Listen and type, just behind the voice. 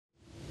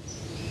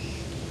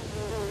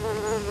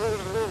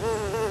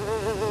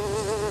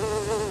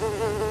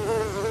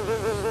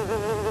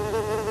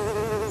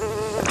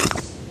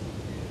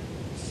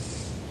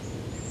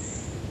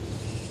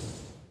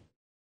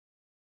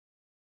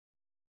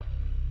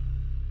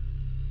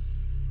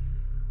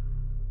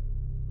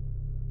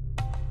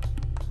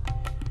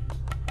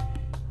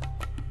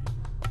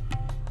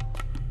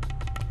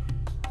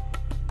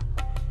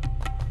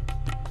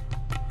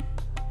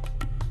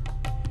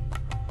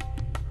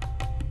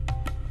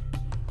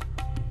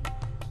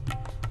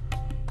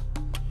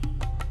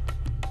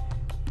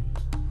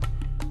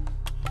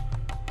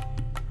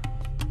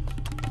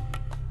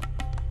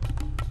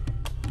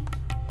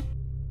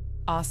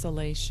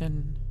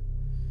oscillation,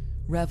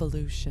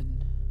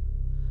 revolution,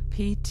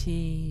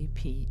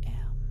 PTPM.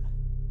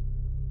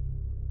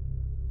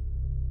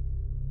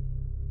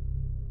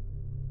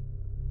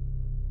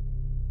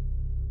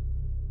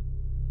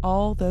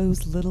 All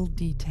those little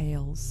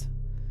details,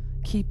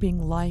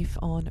 keeping life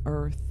on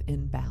Earth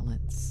in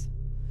balance.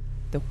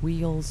 The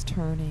wheels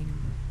turning,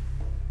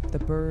 the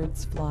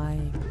birds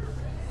flying,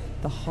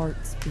 the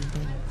hearts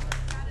beating.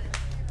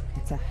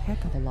 It's a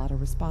heck of a lot of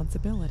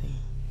responsibility.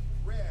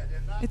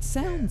 It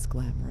sounds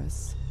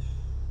glamorous,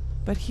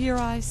 but here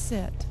I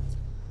sit,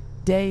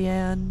 day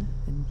in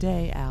and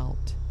day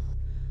out,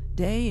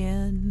 day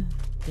in,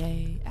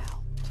 day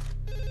out.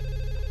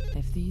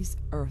 If these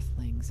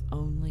earthlings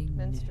only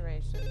knew.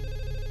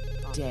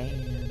 Day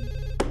in,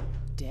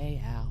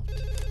 day out.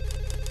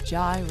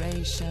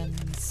 Gyration,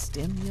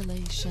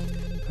 stimulation,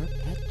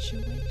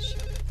 perpetuation.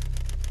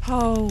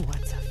 Oh,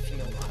 what's a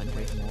few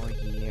hundred more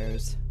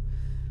years?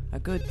 A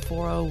good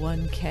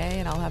 401k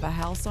and I'll have a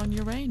house on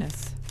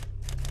Uranus.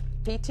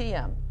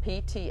 PTM,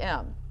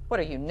 PTM. What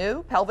are you,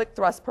 new? Pelvic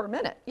thrust per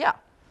minute. Yeah.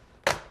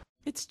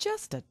 It's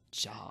just a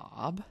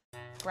job.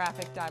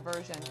 Graphic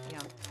diversion, yeah.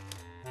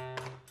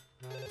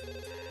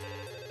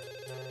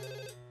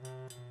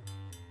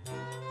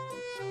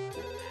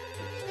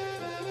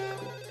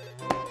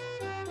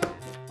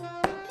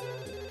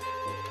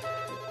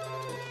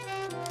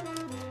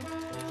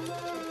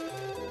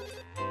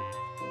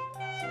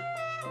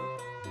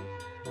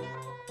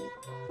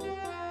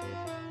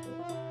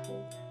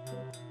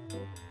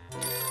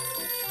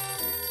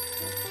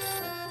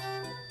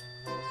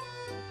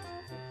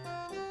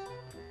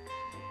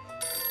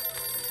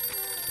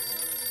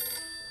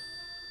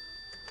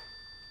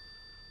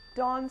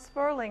 Dawn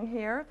Sperling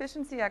here,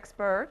 efficiency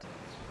expert.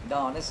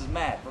 Dawn, this is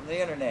Matt from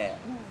the internet.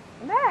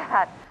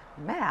 Matt.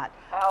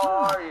 How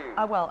are you?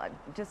 Well,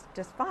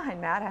 just fine,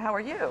 Matt. How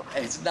are you?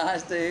 It's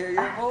nice to hear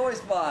your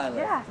voice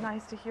finally. Yeah, it's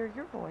nice to hear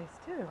your voice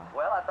too.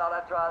 Well, I thought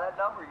I'd try that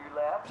number you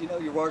left. You know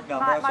your work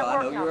number, so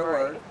I know you're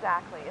at work.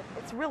 Exactly.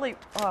 It's really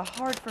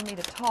hard for me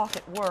to talk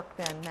at work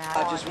then, Matt.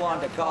 I just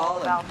wanted to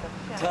call and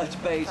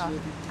touch base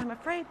with you. I'm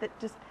afraid that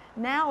just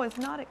now is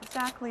not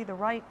exactly the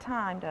right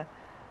time to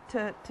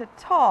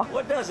talk.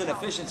 What does an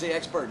efficiency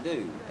expert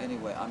do,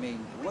 anyway? I mean,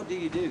 what do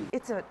you do?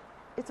 It's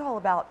all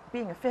about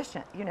being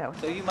efficient, you know.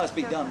 So you must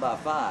be done by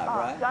 5,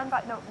 right? Done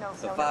by no.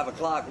 So 5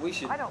 o'clock, we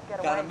should kind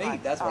of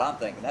meet. That's what I'm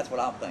thinking. That's what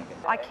I'm thinking.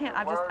 I can't.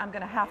 I'm going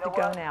to have to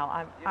go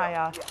now.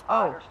 Yes.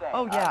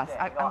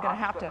 I'm going to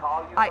have to.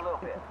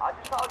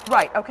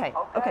 Right. Okay.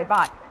 Okay.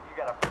 Bye.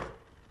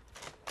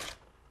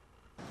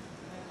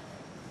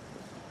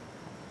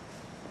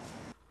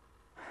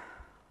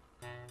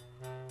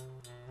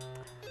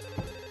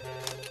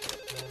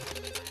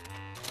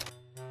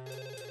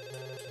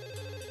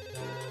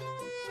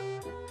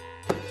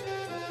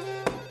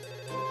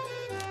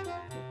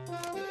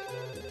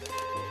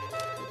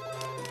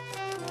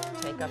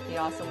 Take up the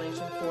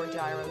oscillation 4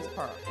 gyros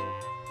per.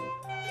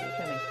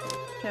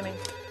 Kimmy.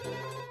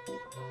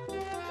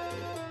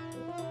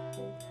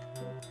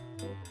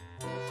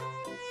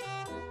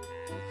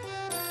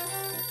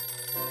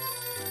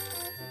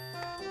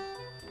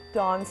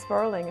 Dawn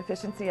Sperling,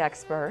 efficiency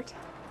expert.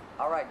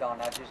 All right, Dawn,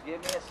 now just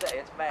give me a sec.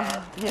 It's Matt.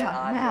 Matt.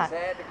 I just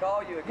had to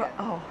call you again.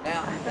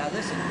 Now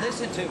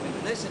listen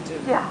to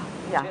me.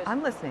 Yeah,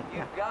 I'm listening.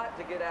 You've got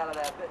to get out of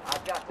that.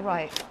 I've got to.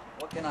 Right.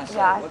 What can I say?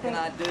 What can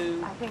I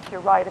do? I think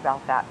you're right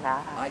about that,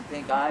 Matt. I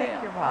think I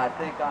am. You're right. I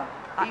think I'm.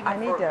 I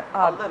need to.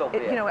 A little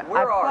bit. You know,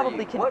 Where I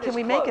probably are you? Can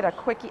we make it a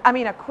quickie? I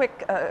mean, a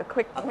quick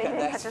meeting.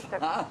 That's just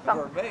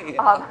for me.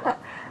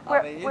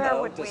 Where, I mean,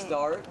 where would to we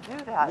start.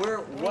 Do that?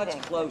 What's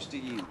close to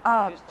you?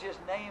 Just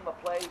name a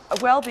place.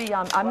 Well,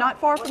 I'm not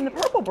far from the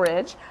Purple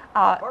Bridge.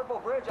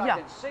 Purple Bridge. I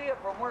can see it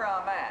from where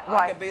I'm at.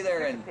 Right. I can be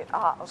there in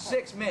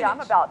 6 minutes. Yeah,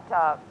 I'm about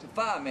to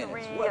 5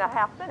 minutes.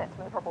 3.5 minutes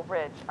from the Purple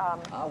Bridge.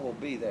 I will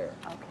be there.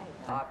 Okay.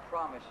 I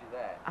promise you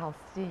that. I'll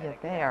see you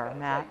there,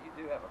 Matt.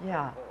 You do have a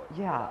yeah. voice,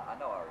 Yeah. I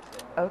know I already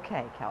said that.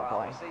 Okay,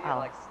 cowboy. I'll see you in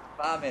like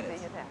 5 minutes.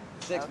 See you then.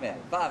 6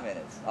 minutes. 5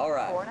 minutes. All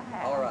right.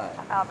 4.5. All right.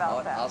 How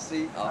about that? I'll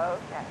see.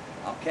 Okay.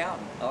 I'm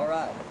counting. All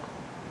right.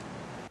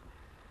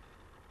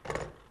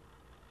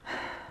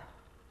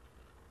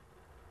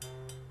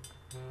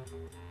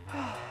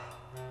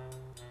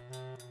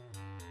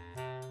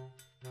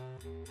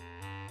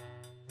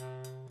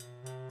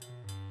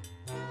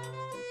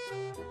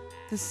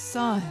 The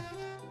sun,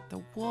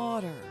 the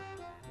water,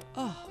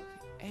 oh,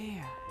 the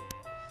air,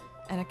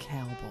 and a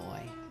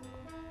cowboy.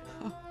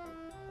 Oh.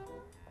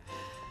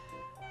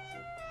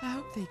 I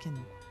hope they can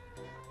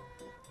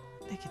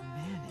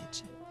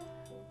manage.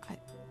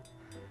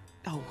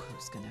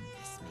 Who's gonna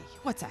miss me?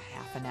 What's a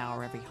half an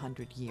hour every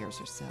 100 years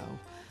or so?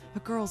 A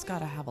girl's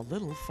gotta have a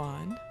little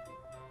fun.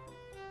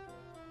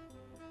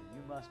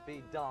 You must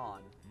be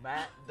Dawn.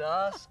 Matt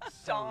Dusk.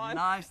 Dawn.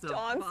 Nice to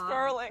Dawn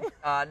Sperling.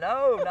 I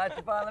know. Nice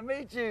to finally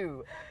meet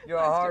you. You're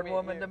a hard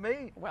woman to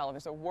meet. Well,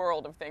 there's a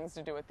world of things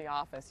to do at the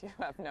office. You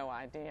have no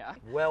idea.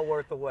 Well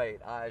worth the wait,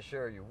 I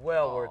assure you.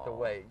 Well worth the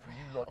wait.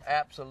 You look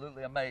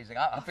absolutely amazing.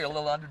 I feel a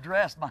little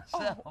underdressed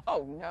myself.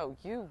 Oh no,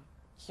 you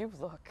You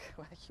look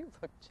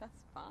just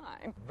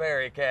fine.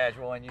 Very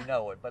casual, and you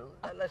know it. But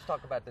let's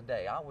talk about the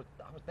day. I was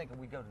thinking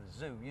we'd go to the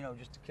zoo, you know,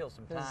 just to kill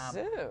some time.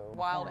 The zoo?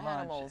 Wild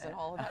animals and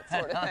all of that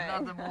sort of thing.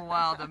 Nothing more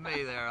wild than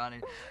me there,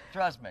 honey.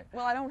 Trust me.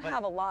 Well, I don't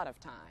have a lot of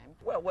time.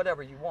 Well,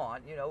 whatever you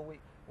want. You know,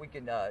 we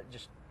can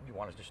just. You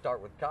want us to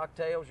start with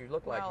cocktails? You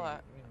look like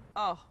you.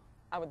 Oh,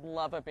 I would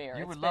love a beer.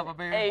 You would It's love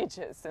been a beer?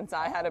 Ages since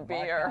I had a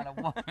beer. My kind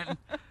of woman.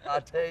 I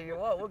tell you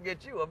what, we'll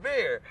get you a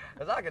beer,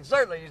 because I can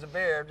certainly use a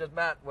beer. Just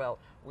about, well,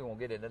 we won't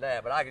get into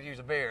that, but I could use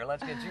a beer.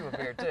 Let's get you a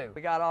beer too.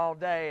 We got all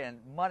day, and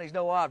money's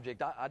no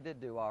object. I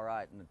did do all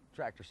right in the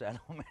tractor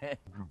settlement.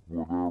 Whatever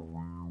you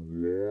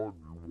want beer,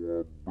 we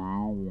can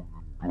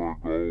drink all the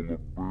beer. You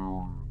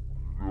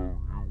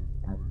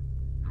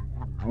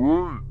can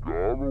drink. I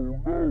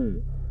don't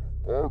know.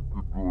 I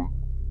could drink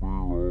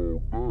beer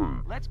all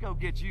day. Let's go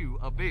get you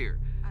a beer.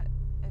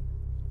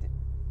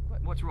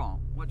 What's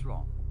wrong? What's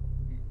wrong?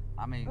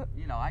 I mean,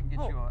 you know, I can get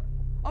you a...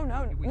 Oh,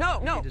 no, You no.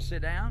 need to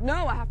sit down?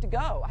 No, I have to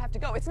go. I have to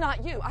go. It's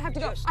not you. I have to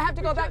go. I have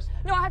to go back.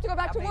 No, I have to go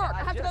back to work.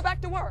 I have to go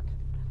back to work.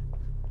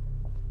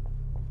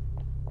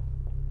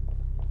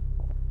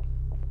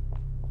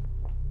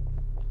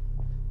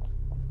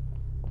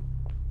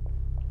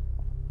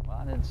 Well,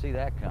 I didn't see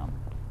that coming.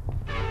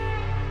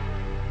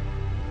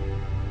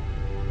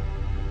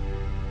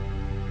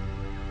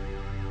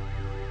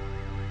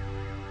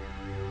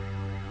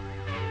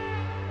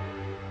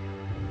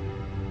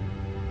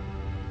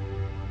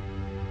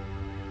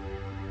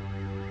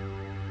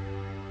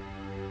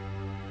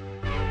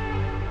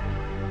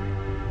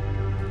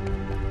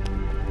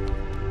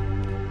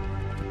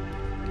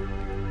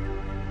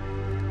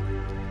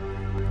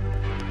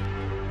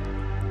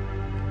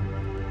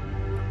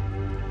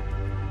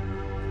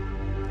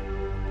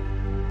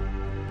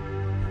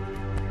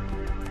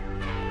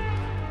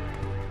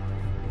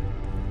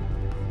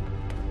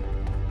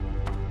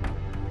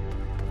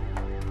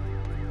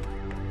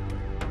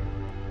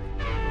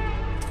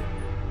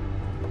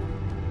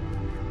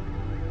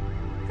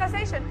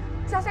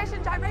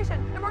 Cessation, gyration,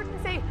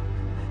 emergency.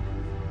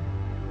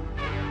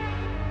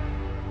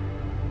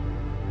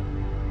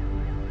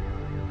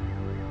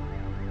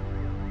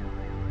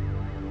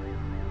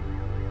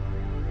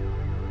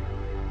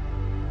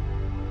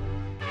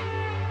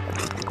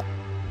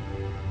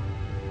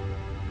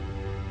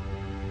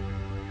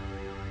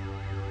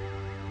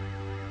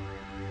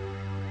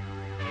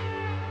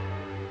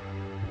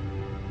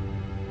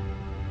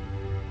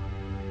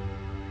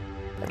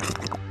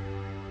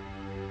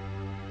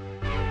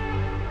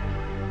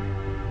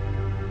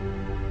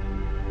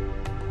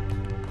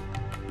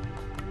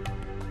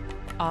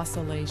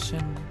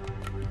 Oscillation,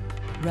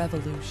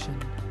 revolution,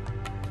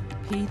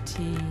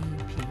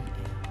 PTPA.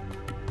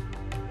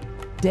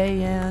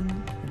 Day in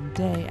and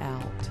day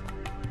out.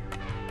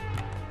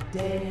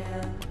 Day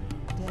in,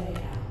 day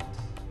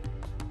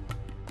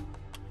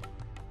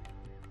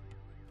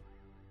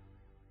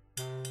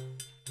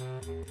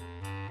out.